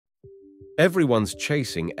Everyone's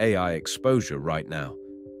chasing AI exposure right now.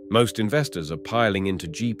 Most investors are piling into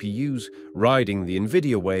GPUs, riding the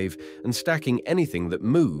Nvidia wave, and stacking anything that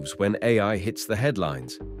moves when AI hits the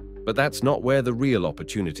headlines. But that's not where the real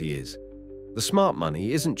opportunity is. The smart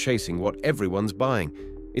money isn't chasing what everyone's buying.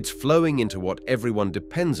 It's flowing into what everyone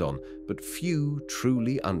depends on, but few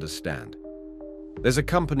truly understand. There's a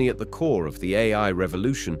company at the core of the AI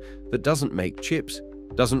revolution that doesn't make chips,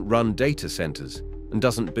 doesn't run data centers, and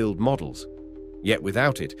doesn't build models. Yet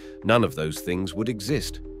without it, none of those things would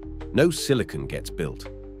exist. No silicon gets built.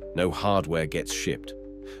 No hardware gets shipped.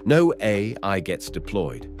 No AI gets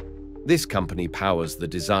deployed. This company powers the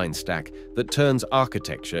design stack that turns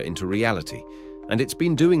architecture into reality, and it's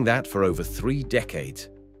been doing that for over 3 decades.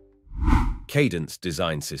 Cadence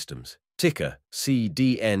Design Systems, ticker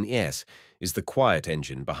CDNS, is the quiet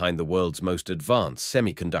engine behind the world's most advanced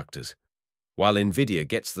semiconductors. While Nvidia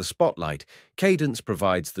gets the spotlight, Cadence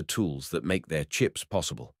provides the tools that make their chips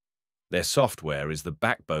possible. Their software is the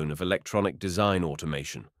backbone of electronic design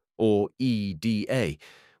automation, or EDA,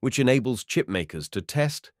 which enables chipmakers to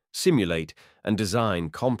test, simulate, and design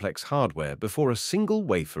complex hardware before a single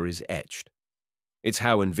wafer is etched. It's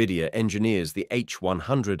how Nvidia engineers the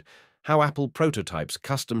H100, how Apple prototypes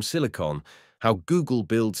custom silicon, how Google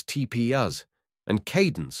builds TPUs, and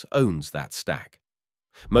Cadence owns that stack.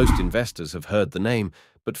 Most investors have heard the name,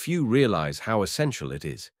 but few realize how essential it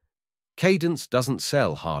is. Cadence doesn't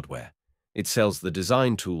sell hardware. It sells the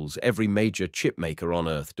design tools every major chipmaker on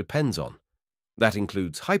Earth depends on. That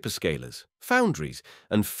includes hyperscalers, foundries,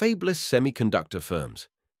 and fabless semiconductor firms.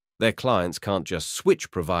 Their clients can't just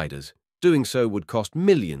switch providers. Doing so would cost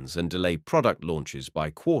millions and delay product launches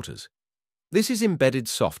by quarters. This is embedded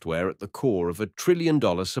software at the core of a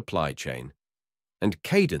trillion-dollar supply chain. And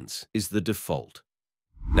Cadence is the default.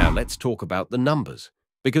 Now let's talk about the numbers,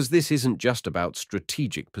 because this isn't just about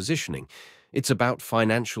strategic positioning, it's about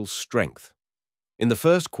financial strength. In the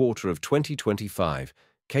first quarter of 2025,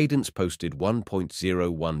 Cadence posted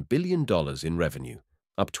 $1.01 billion in revenue,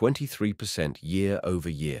 up 23% year over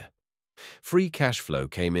year. Free cash flow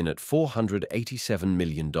came in at $487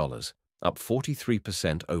 million, up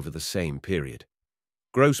 43% over the same period.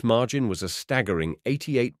 Gross margin was a staggering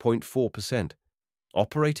 88.4%.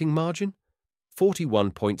 Operating margin?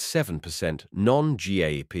 41.7%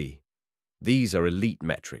 non-GAAP. These are elite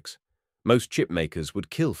metrics. Most chipmakers would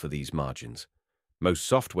kill for these margins. Most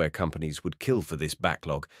software companies would kill for this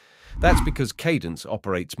backlog. That's because Cadence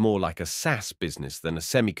operates more like a SaaS business than a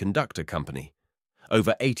semiconductor company.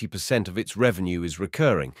 Over 80% of its revenue is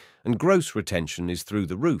recurring, and gross retention is through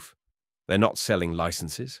the roof. They're not selling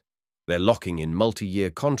licenses. They're locking in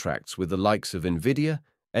multi-year contracts with the likes of Nvidia,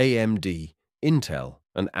 AMD, Intel,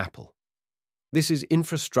 and Apple. This is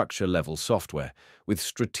infrastructure-level software with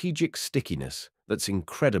strategic stickiness that's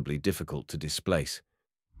incredibly difficult to displace.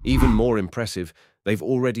 Even more impressive, they've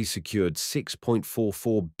already secured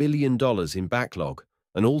 $6.44 billion in backlog,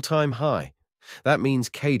 an all-time high. That means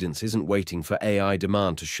Cadence isn't waiting for AI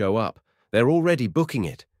demand to show up. They're already booking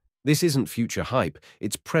it. This isn't future hype,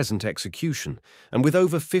 it's present execution. And with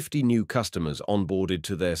over 50 new customers onboarded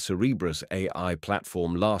to their Cerebrus AI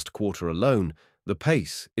platform last quarter alone, the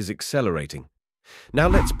pace is accelerating. Now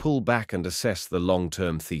let's pull back and assess the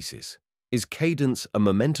long-term thesis. Is Cadence a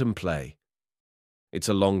momentum play? It's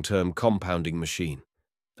a long-term compounding machine.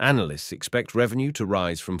 Analysts expect revenue to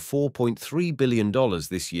rise from $4.3 billion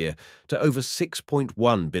this year to over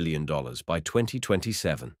 $6.1 billion by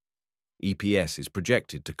 2027. EPS is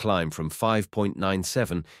projected to climb from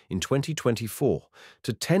 $5.97 in 2024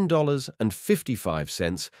 to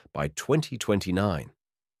 $10.55 by 2029.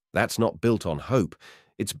 That's not built on hope,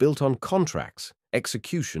 it's built on contracts,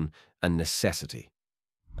 execution, and necessity.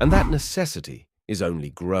 And that necessity is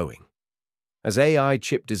only growing. As AI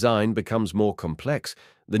chip design becomes more complex,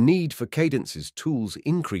 the need for Cadence's tools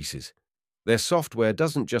increases. Their software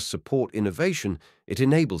doesn't just support innovation, it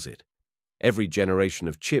enables it. Every generation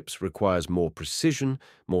of chips requires more precision,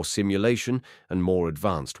 more simulation, and more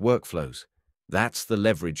advanced workflows. That's the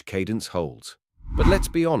leverage Cadence holds. But let's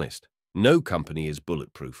be honest, no company is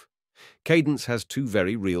bulletproof. Cadence has 2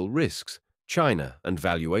 very real risks: China and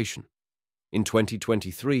valuation. In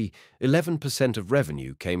 2023, 11% of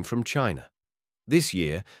revenue came from China. This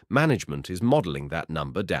year, management is modeling that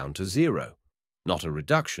number down to 0. Not a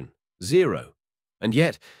reduction, 0. And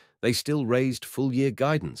yet, they still raised full-year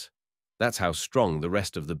guidance. That's how strong the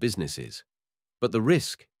rest of the business is. But the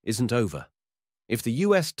risk isn't over. If the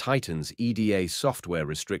US tightens EDA software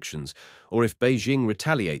restrictions, or if Beijing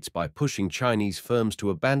retaliates by pushing Chinese firms to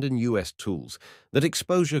abandon US tools, that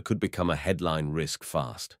exposure could become a headline risk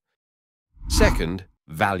fast. Second,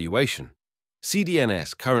 valuation.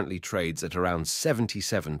 CDNS currently trades at around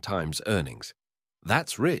 77 times earnings.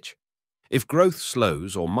 That's rich. If growth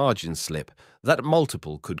slows or margins slip, that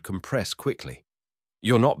multiple could compress quickly.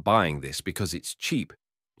 You're not buying this because it's cheap.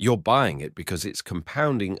 You're buying it because it's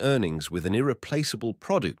compounding earnings with an irreplaceable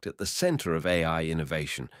product at the center of AI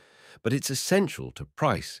innovation. But it's essential to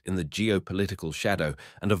price in the geopolitical shadow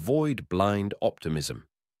and avoid blind optimism.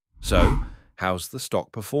 So, how's the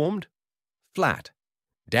stock performed? Flat,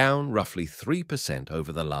 down roughly 3%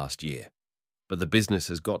 over the last year. But the business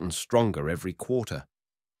has gotten stronger every quarter.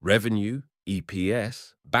 Revenue,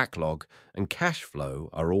 EPS, backlog, and cash flow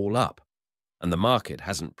are all up, and the market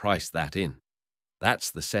hasn't priced that in. That's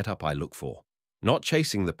the setup I look for. Not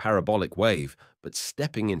chasing the parabolic wave, but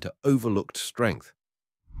stepping into overlooked strength.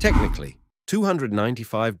 Technically,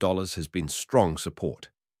 $295 has been strong support.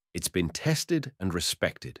 It's been tested and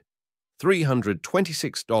respected.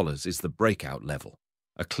 $326 is the breakout level.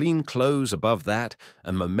 A clean close above that,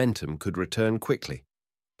 and momentum could return quickly.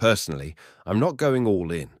 Personally, I'm not going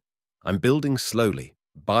all in. I'm building slowly,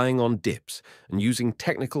 buying on dips, and using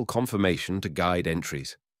technical confirmation to guide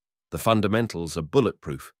entries. The fundamentals are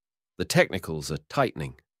bulletproof. The technicals are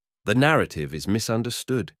tightening. The narrative is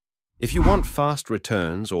misunderstood. If you want fast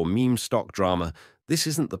returns or meme stock drama, this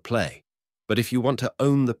isn't the play. But if you want to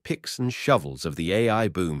own the picks and shovels of the AI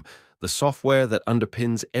boom, the software that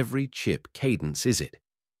underpins every chip, Cadence is it.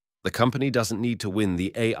 The company doesn't need to win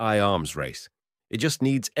the AI arms race. It just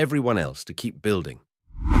needs everyone else to keep building.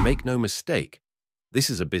 And make no mistake, this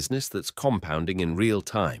is a business that's compounding in real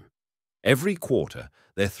time. Every quarter,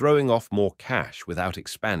 they're throwing off more cash without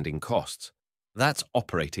expanding costs. That's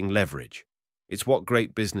operating leverage. It's what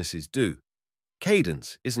great businesses do.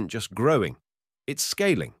 Cadence isn't just growing, it's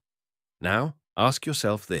scaling. Now, ask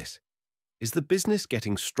yourself this. Is the business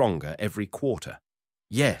getting stronger every quarter?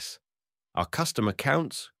 Yes. Are customer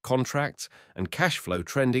counts, contracts, and cash flow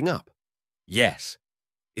trending up? Yes.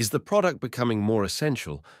 Is the product becoming more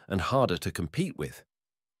essential and harder to compete with?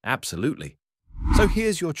 Absolutely. So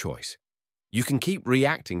here's your choice. You can keep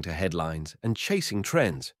reacting to headlines and chasing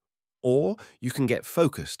trends, or you can get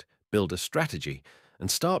focused, build a strategy, and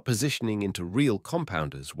start positioning into real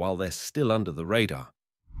compounders while they're still under the radar.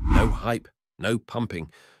 No hype, no pumping,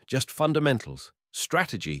 just fundamentals,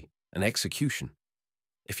 strategy, and execution.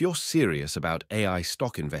 If you're serious about AI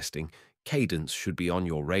stock investing, Cadence should be on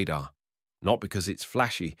your radar. Not because it's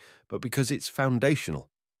flashy, but because it's foundational.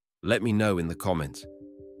 Let me know in the comments.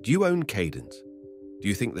 Do you own Cadence? Do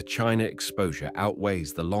you think the China exposure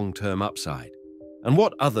outweighs the long-term upside? And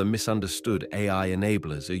what other misunderstood AI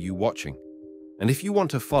enablers are you watching? And if you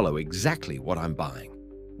want to follow exactly what I'm buying,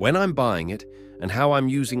 when I'm buying it, and how I'm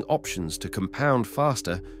using options to compound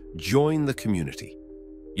faster, join the community.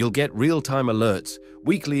 You'll get real-time alerts,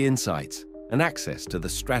 weekly insights, and access to the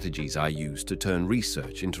strategies I use to turn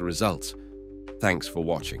research into results. Thanks for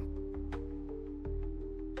watching.